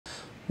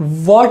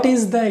What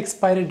is the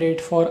expiry date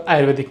for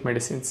Ayurvedic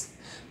medicines?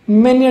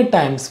 Many a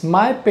times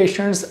my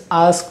patients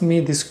ask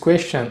me this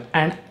question,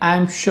 and I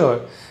am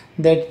sure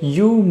that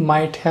you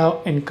might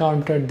have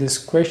encountered these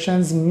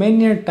questions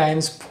many a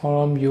times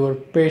from your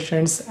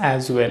patients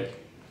as well.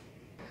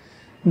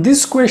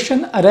 This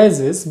question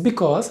arises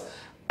because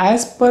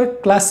as per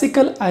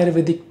classical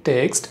Ayurvedic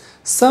text,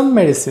 some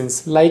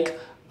medicines like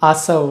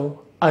Asava,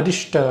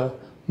 Arishta,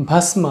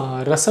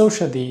 Bhasma, Rasa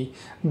Aushadi,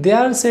 they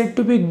are said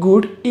to be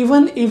good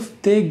even if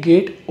they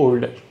get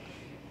older.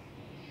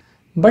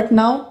 But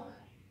now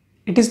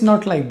it is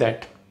not like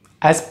that.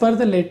 As per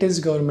the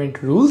latest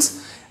government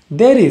rules,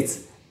 there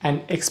is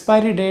an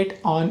expiry date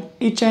on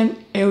each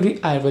and every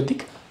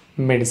Ayurvedic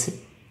medicine.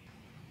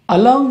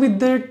 Along with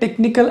the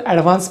technical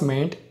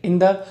advancement in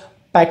the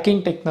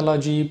packing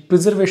technology,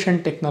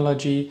 preservation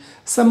technology,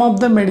 some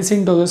of the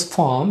medicine dosage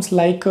forms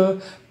like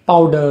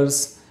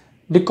powders,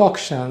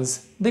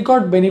 decoctions, they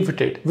got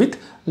benefited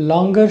with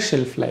longer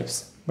shelf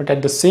lives. But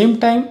at the same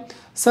time,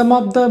 some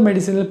of the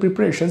medicinal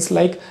preparations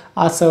like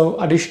Asava,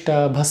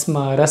 Arishta,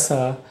 Bhasma,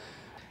 Rasa,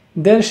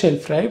 their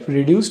shelf life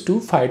reduced to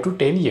 5 to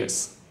 10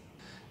 years.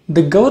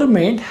 The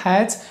government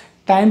has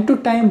time to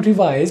time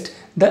revised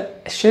the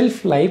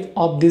shelf life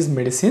of these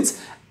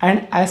medicines,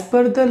 and as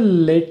per the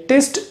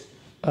latest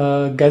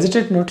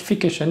gazetted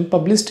notification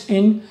published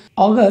in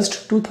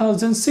August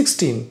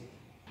 2016,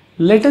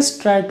 let us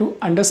try to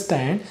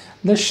understand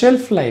the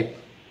shelf life,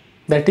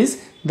 that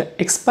is the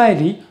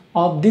expiry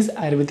of these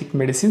Ayurvedic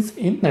medicines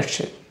in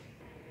nutshell.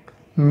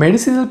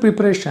 Medicinal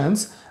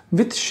preparations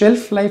with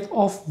shelf life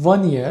of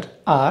 1 year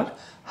are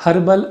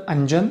herbal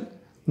anjan,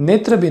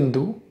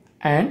 netrabindu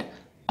and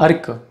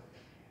arka.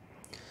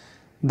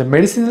 The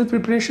medicinal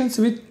preparations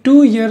with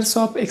 2 years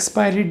of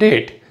expiry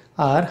date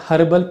are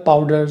herbal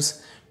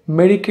powders,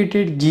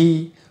 medicated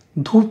ghee,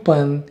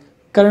 dhupan,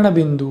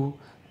 karnabindu,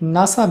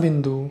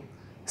 nasabindu,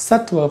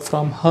 sattva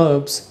from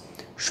herbs,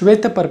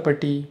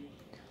 shwetaparpati,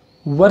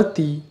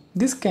 varti.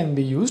 This can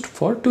be used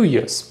for 2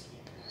 years.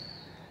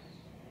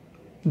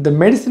 The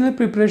medicinal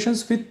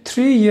preparations with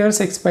 3 years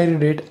expiry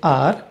date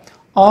are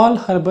all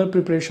herbal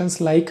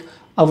preparations like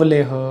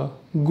avaleha,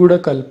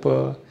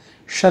 gudakalpa,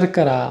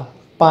 sharkara,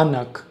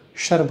 panak,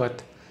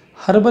 sharbat,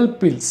 herbal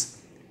pills,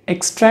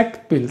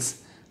 extract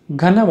pills,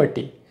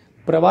 ghanavati,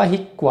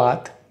 pravahik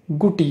kwat,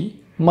 guti,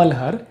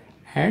 malhar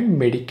and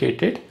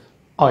medicated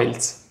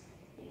oils.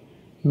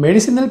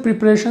 Medicinal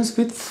preparations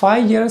with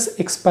 5 years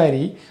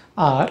expiry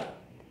are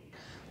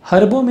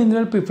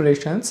herbo-mineral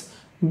preparations,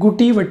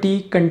 guti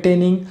vati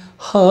containing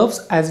herbs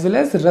as well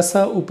as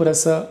rasa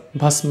uprasa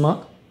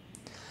bhasma,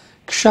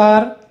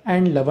 kshar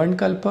and lavan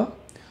kalpa,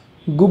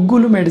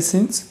 guggulu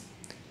medicines,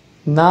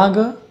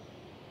 naga,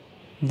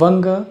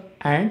 vanga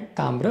and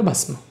tamra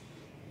bhasma.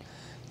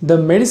 The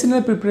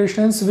medicinal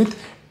preparations with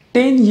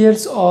 10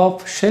 years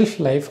of shelf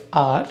life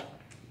are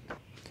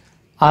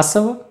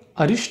Asava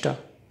Arisht,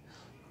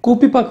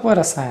 Kupipakva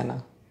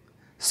Rasayana,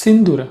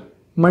 Sindura,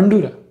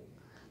 Mandura,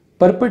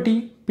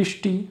 Parpati,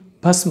 Pishti,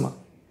 Bhasma,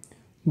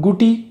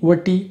 Guti,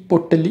 Vati,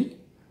 Pottali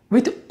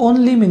with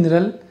only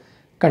mineral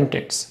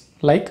contents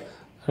like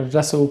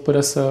Rasa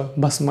Uparasa,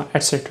 Bhasma,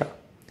 etc.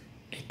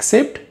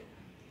 except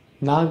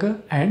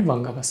Naga and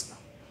Vanga Bhasma.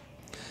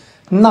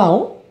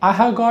 Now I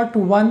have got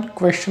one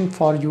question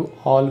for you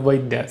all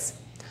Vaidyas.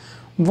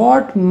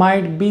 What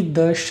might be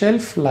the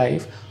shelf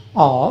life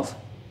of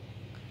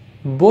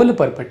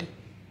Bolaparpati?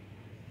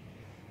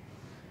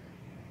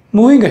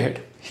 Moving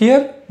ahead,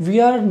 here we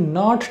are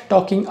not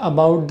talking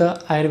about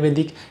the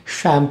Ayurvedic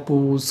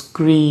shampoos,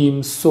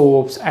 creams,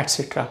 soaps,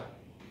 etc.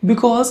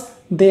 because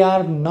they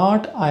are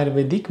not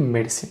Ayurvedic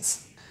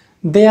medicines.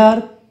 They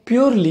are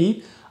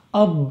purely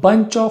a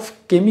bunch of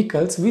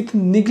chemicals with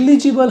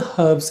negligible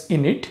herbs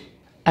in it,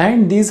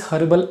 and these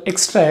herbal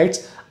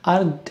extracts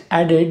are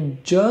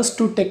added just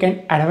to take an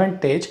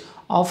advantage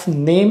of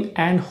name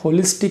and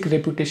holistic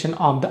reputation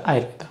of the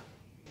Ayurveda.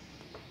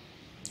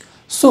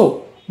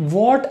 So,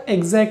 what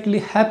exactly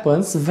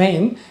happens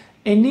when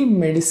any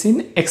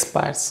medicine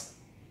expires?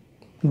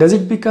 Does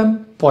it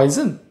become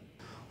poison?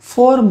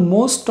 For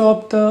most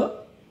of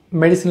the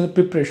medicinal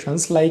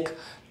preparations like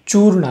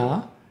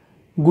churna,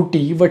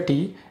 guti,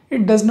 vati,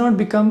 it does not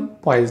become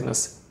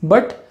poisonous,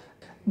 but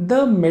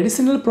the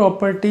medicinal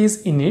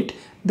properties in it,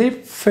 they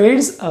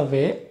fades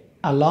away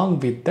along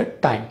with the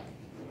time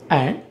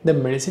and the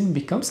medicine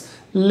becomes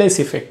less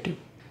effective.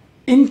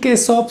 In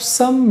case of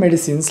some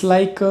medicines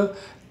like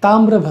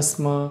Tamra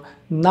Bhasma,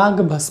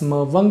 Naga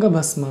Bhasma, Vanga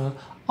Bhasma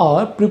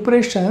or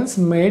preparations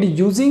made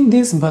using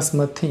these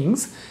Bhasma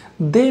things,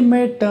 they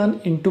may turn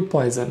into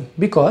poison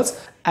because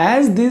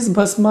as this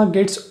Bhasma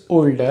gets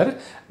older,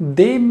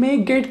 they may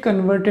get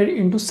converted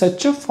into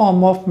such a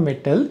form of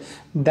metal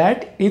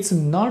that it's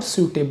not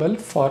suitable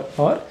for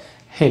our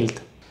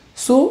health.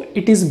 So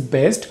it is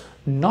best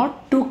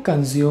not to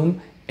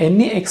consume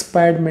any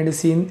expired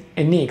medicine,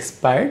 any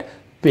expired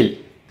pill.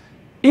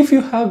 If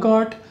you have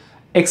got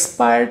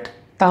expired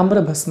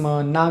Tamra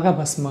Bhasma, Naga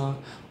Bhasma,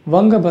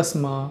 Vanga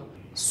Bhasma,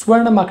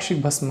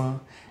 Swarnamakshik Bhasma,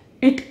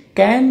 it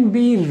can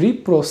be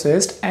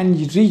reprocessed and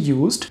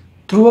reused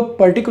through a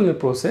particular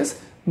process,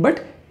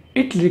 but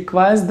it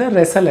requires the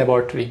Rasa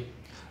laboratory.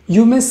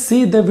 You may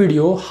see the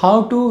video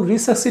how to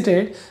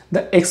resuscitate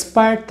the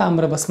expired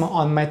Tamra Bhasma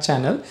on my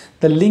channel.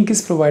 The link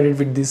is provided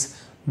with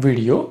this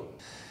video.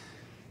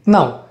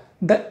 Now,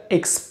 the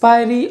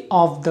expiry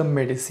of the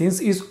medicines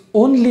is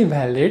only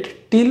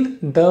valid till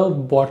the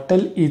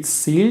bottle is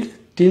sealed,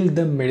 till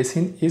the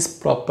medicine is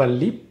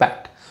properly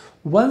packed.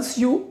 Once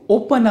you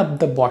open up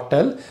the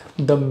bottle,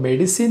 the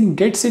medicine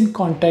gets in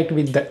contact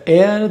with the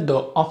air,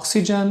 the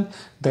oxygen,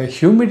 the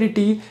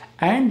humidity,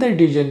 and the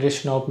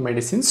degeneration of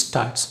medicine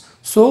starts.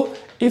 So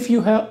if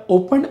you have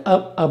opened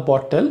up a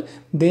bottle,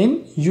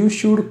 then you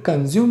should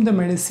consume the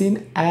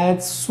medicine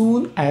as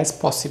soon as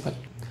possible.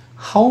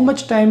 How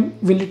much time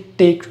will it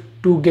take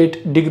to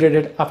get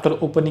degraded after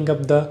opening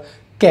up the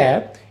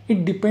cap?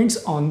 It depends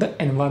on the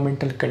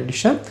environmental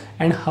condition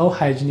and how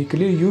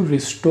hygienically you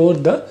restore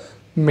the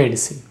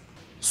medicine.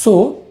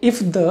 So if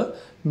the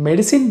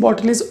medicine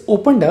bottle is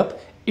opened up,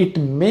 it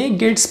may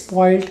get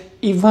spoiled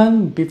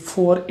even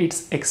before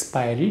its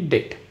expiry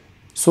date.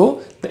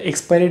 So the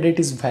expiry date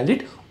is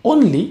valid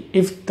only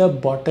if the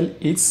bottle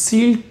is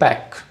sealed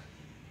pack.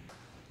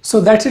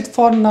 So that's it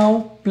for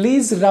now.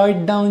 Please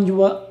write down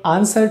your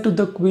answer to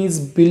the quiz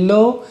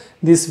below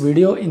this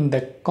video in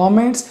the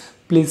comments.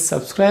 Please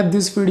subscribe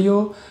this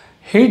video.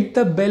 Hit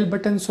the bell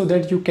button so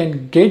that you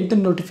can get the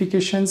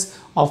notifications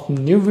of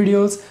new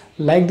videos.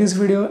 Like this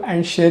video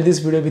and share this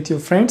video with your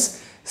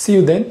friends. See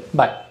you then.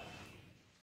 Bye.